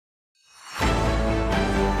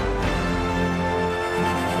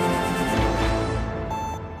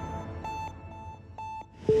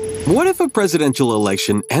What if a presidential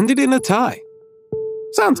election ended in a tie?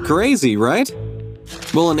 Sounds crazy, right?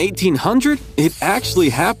 Well, in 1800, it actually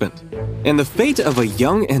happened, and the fate of a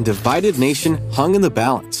young and divided nation hung in the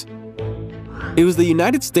balance. It was the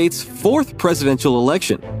United States' fourth presidential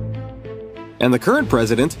election, and the current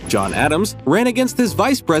president, John Adams, ran against his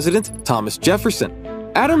vice president, Thomas Jefferson.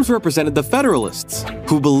 Adams represented the Federalists,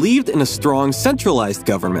 who believed in a strong centralized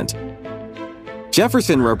government.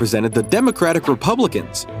 Jefferson represented the Democratic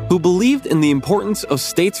Republicans, who believed in the importance of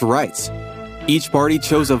states' rights. Each party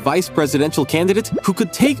chose a vice presidential candidate who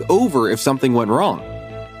could take over if something went wrong.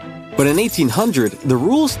 But in 1800, the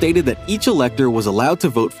rules stated that each elector was allowed to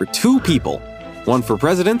vote for two people, one for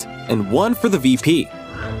president and one for the VP.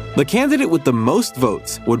 The candidate with the most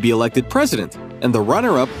votes would be elected president, and the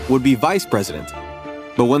runner-up would be vice president.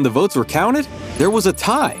 But when the votes were counted, there was a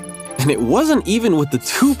tie, and it wasn't even with the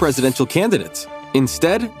two presidential candidates.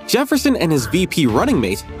 Instead, Jefferson and his VP running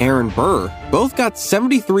mate, Aaron Burr, both got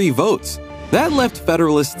 73 votes. That left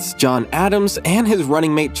Federalists John Adams and his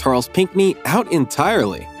running mate Charles Pinckney out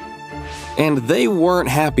entirely. And they weren't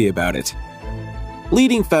happy about it.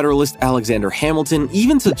 Leading Federalist Alexander Hamilton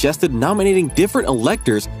even suggested nominating different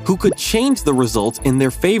electors who could change the results in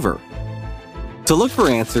their favor. To look for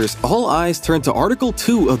answers, all eyes turned to Article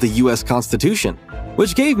 2 of the U.S. Constitution,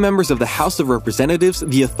 which gave members of the House of Representatives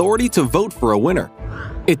the authority to vote for a winner.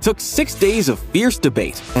 It took 6 days of fierce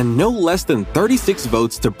debate and no less than 36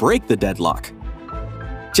 votes to break the deadlock.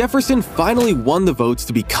 Jefferson finally won the votes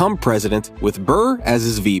to become president, with Burr as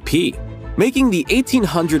his VP, making the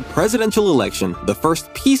 1800 presidential election the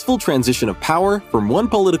first peaceful transition of power from one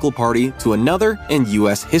political party to another in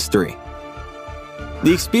U.S. history.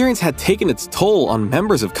 The experience had taken its toll on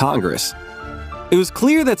members of Congress. It was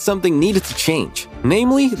clear that something needed to change,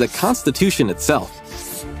 namely the Constitution itself.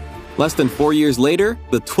 Less than 4 years later,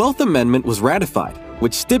 the 12th Amendment was ratified,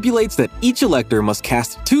 which stipulates that each elector must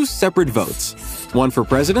cast two separate votes, one for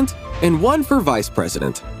president and one for vice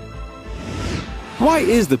president. Why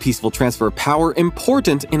is the peaceful transfer of power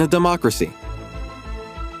important in a democracy?